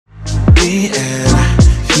me and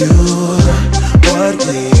you, what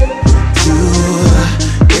we do,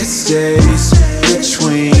 it stays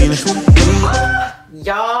between me.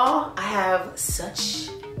 Y'all, I have such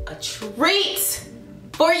a treat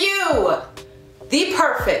for you. The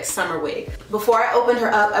perfect summer wig. Before I open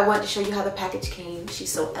her up, I want to show you how the package came.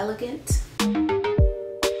 She's so elegant.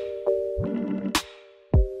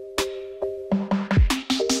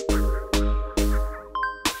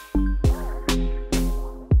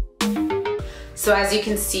 So as you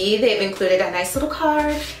can see, they've included a nice little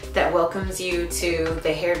card that welcomes you to the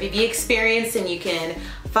Hairvivi experience, and you can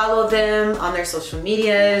follow them on their social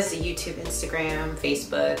medias, YouTube, Instagram,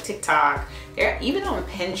 Facebook, TikTok. They're even on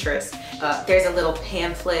Pinterest. There's a little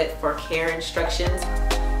pamphlet for care instructions.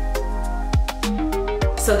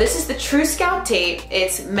 So this is the True Scalp tape.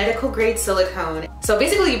 It's medical grade silicone. So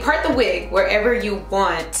basically you part the wig wherever you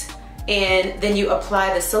want, and then you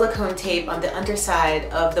apply the silicone tape on the underside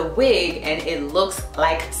of the wig, and it looks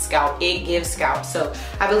like scalp. It gives scalp. So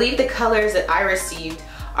I believe the colors that I received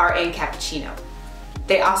are in Cappuccino.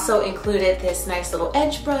 They also included this nice little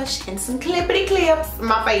edge brush and some clippity clips,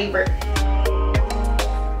 my favorite.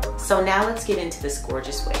 So now let's get into this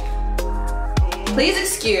gorgeous wig. Please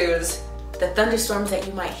excuse the thunderstorms that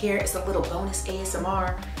you might hear. It's a little bonus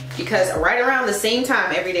ASMR because right around the same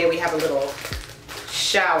time every day we have a little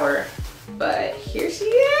shower. But here she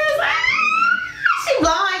is. She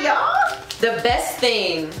blind, y'all. The best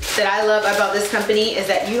thing that I love about this company is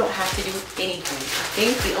that you don't have to do anything. I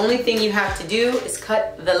think the only thing you have to do is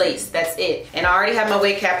cut the lace. That's it. And I already have my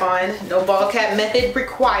wig cap on. No ball cap method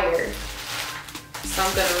required. So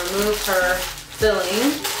I'm gonna remove her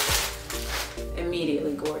filling.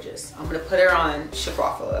 Immediately gorgeous. I'm gonna put her on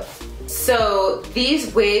Shakwafala. So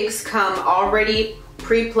these wigs come already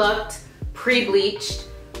pre-plucked, pre-bleached,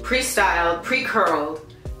 pre-styled,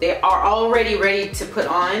 pre-curled. They are already ready to put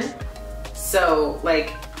on. So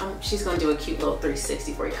like, she's gonna do a cute little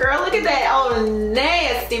 360 for you. Girl, look at that, oh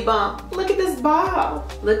nasty bump. Look at this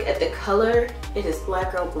bob. Look at the color. It is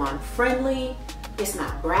black girl blonde friendly. It's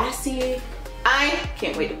not brassy. I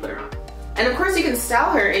can't wait to put her on. And of course you can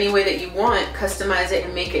style her any way that you want, customize it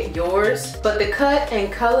and make it yours. But the cut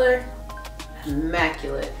and color,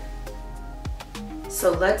 immaculate.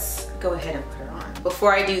 So let's go ahead and put her on.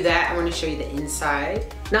 Before I do that, I want to show you the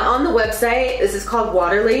inside. Now on the website, this is called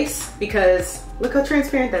water lace because look how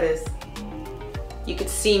transparent that is. You can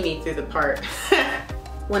see me through the part.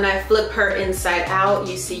 When I flip her inside out,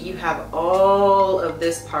 you see you have all of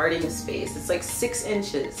this parting space. It's like 6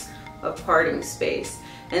 inches of parting space.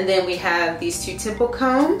 And then we have these 2 temple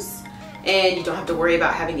combs, and you don't have to worry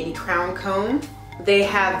about having any crown comb. They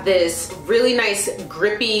have this really nice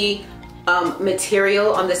grippy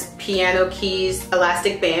material on this piano keys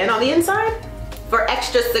elastic band on the inside for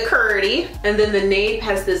extra security. And then the nape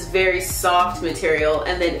has this very soft material,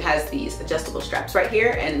 and then it has these adjustable straps right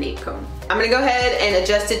here and a nape comb. I'm gonna go ahead and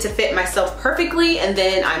adjust it to fit myself perfectly, and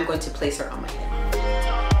then I'm going to place her on my head.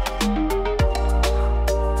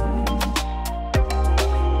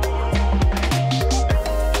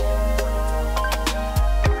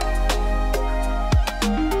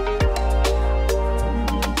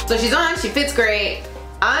 So she's on, she fits great.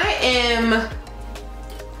 I am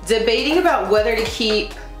debating about whether to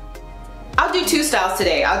keep, I'll do 2 styles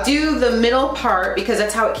today. I'll do the middle part because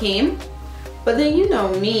that's how it came. But then you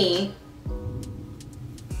know me,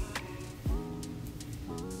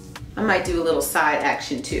 I might do a little side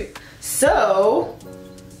action too. So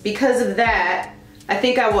because of that, I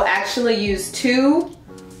think I will actually use 2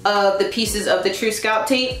 of the pieces of the True Scalp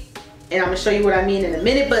tape. And I'm gonna show you what I mean in a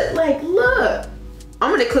minute, but like, look. I'm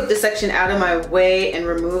gonna clip this section out of my way and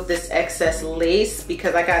remove this excess lace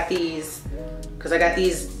because I got these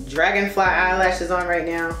dragonfly eyelashes on right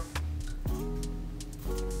now.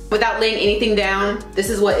 Without laying anything down, this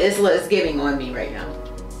is what Isla is giving on me right now.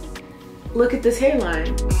 Look at this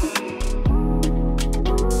hairline.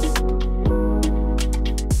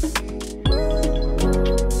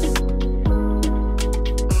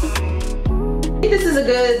 This is a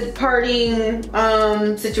good parting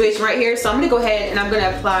situation right here. So I'm gonna go ahead and I'm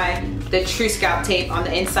gonna apply the True Scalp tape on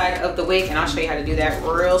the inside of the wig, and I'll show you how to do that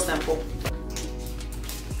real simple.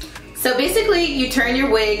 So basically you turn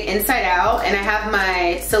your wig inside out, and I have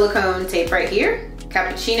my silicone tape right here,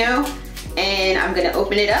 Cappuccino, and I'm gonna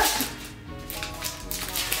open it up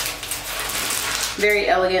very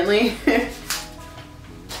elegantly.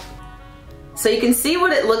 So you can see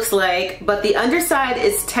what it looks like, but the underside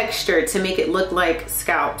is textured to make it look like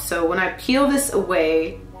scalp. So when I peel this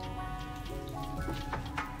away,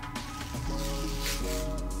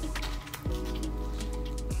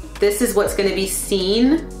 this is what's gonna be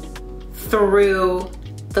seen through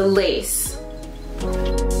the lace.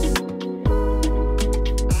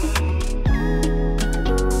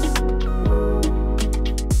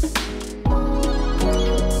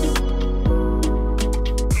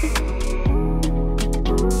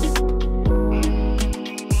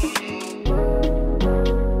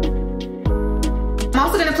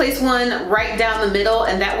 Place one right down the middle,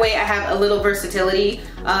 and that way I have a little versatility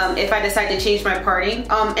if I decide to change my parting.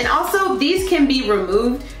 And also, these can be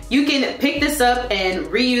removed. You can pick this up and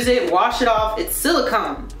reuse it, wash it off. It's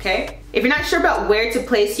silicone, okay? If you're not sure about where to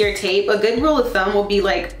place your tape, a good rule of thumb will be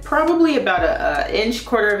like probably about an inch,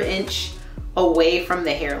 quarter of an inch away from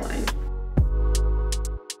the hairline.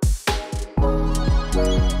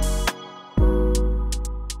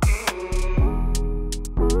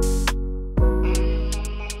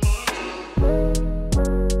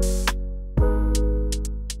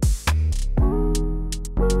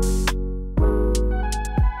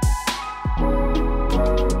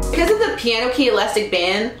 Piano key elastic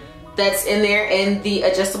band that's in there and the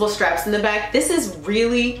adjustable straps in the back, this is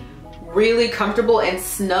really, really comfortable and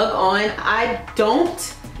snug on. I don't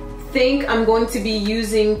think I'm going to be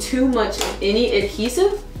using too much of any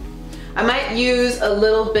adhesive. I might use a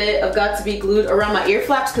little bit of Got to Be Glued around my ear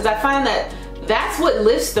flaps because I find that that's what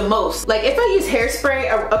lifts the most. Like if I use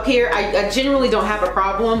hairspray up here, I generally don't have a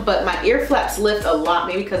problem, but my ear flaps lift a lot,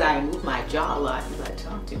 maybe because I move my jaw a lot because I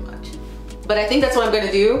talk too much. But I think that's what I'm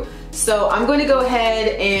gonna do. So I'm going to go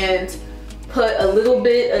ahead and put a little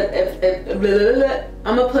bit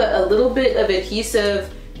of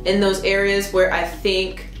adhesive in those areas where I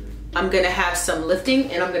think I'm gonna have some lifting,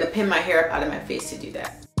 and I'm gonna pin my hair up out of my face to do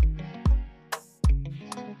that.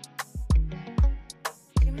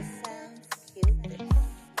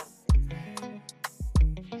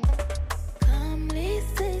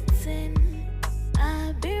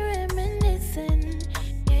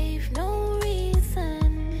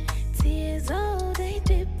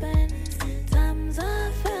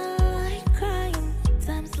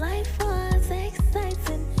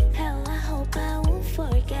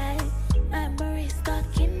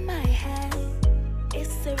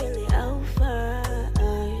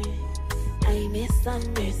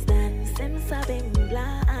 Understand since I've been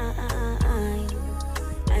blind.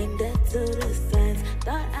 I'm dead to the sense.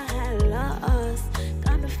 Thought I had lost.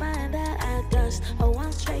 Come to find out I dodged a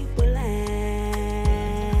one straight bullet.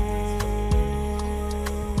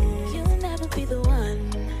 You'll never be the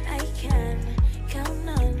one I can count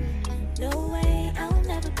on. No way, I'll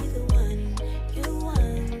never be the one you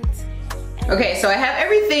want. Okay, so I have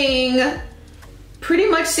everything pretty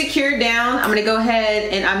much secured down. I'm gonna go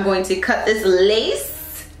ahead and I'm going to cut this lace.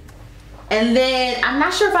 And then I'm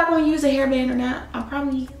not sure if I'm gonna use a hairband or not. I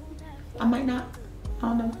might not, I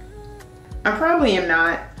don't know. I probably am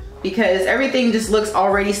not because everything just looks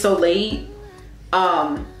already so laid.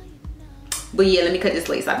 But yeah, let me cut this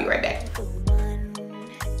lace. I'll be right back.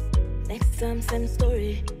 Next time, same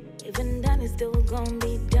story. Even done, it's still gonna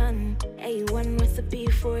be done. A1 recipe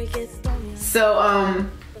before it gets done. So,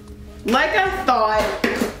 like I thought,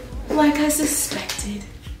 like I suspected,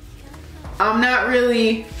 I'm not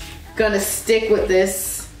really gonna stick with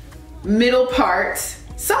this middle part.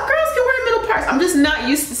 Some girls can wear middle parts. I'm just not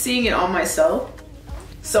used to seeing it on myself.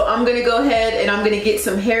 So I'm gonna go ahead and I'm gonna get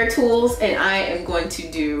some hair tools and I am going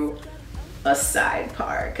to do a side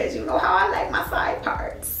part because you know how I like my side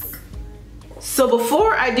parts. So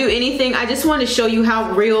before I do anything, I just want to show you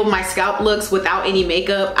how real my scalp looks without any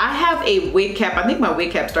makeup. I have a wig cap. I think my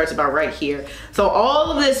wig cap starts about right here. So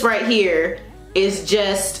all of this right here is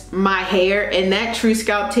just my hair, and that True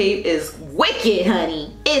Scalp tape is wicked,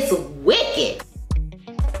 honey. It's wicked.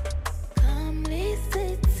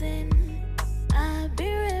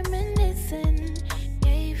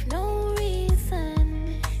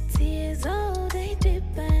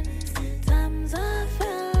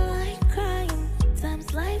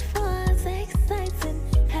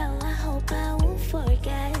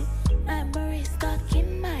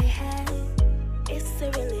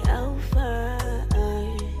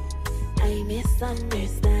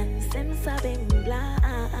 Understand since I've been blind.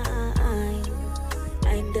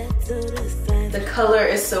 I'm dead to the sense. The color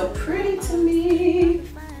is so pretty to me,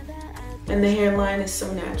 and the hairline is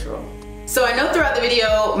so natural. So I know throughout the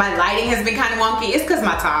video my lighting has been kind of wonky. It's because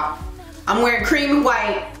my top. I'm wearing cream and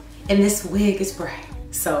white, and this wig is bright.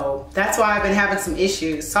 So that's why I've been having some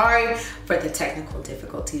issues. Sorry for the technical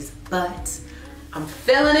difficulties, but I'm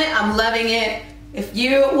feeling it. I'm loving it. If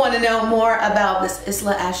you want to know more about this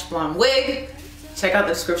Isla Ash Blonde wig, check out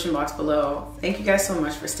the description box below. Thank you guys so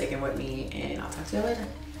much for sticking with me, and I'll talk to you later.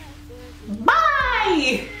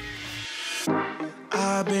 Bye!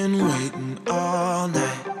 I've been waiting all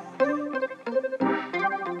night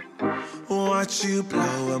watch you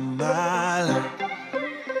blow a mile.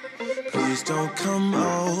 Please don't come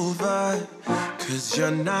over, 'cause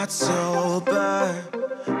you're not sober.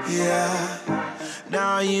 Yeah,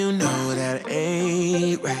 now you know that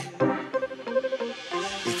ain't right.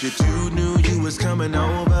 If your dude knew you was coming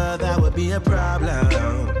over, that would be a problem.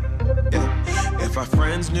 Yeah. If our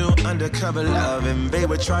friends knew undercover loving, they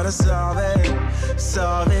would try to solve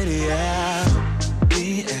it, yeah.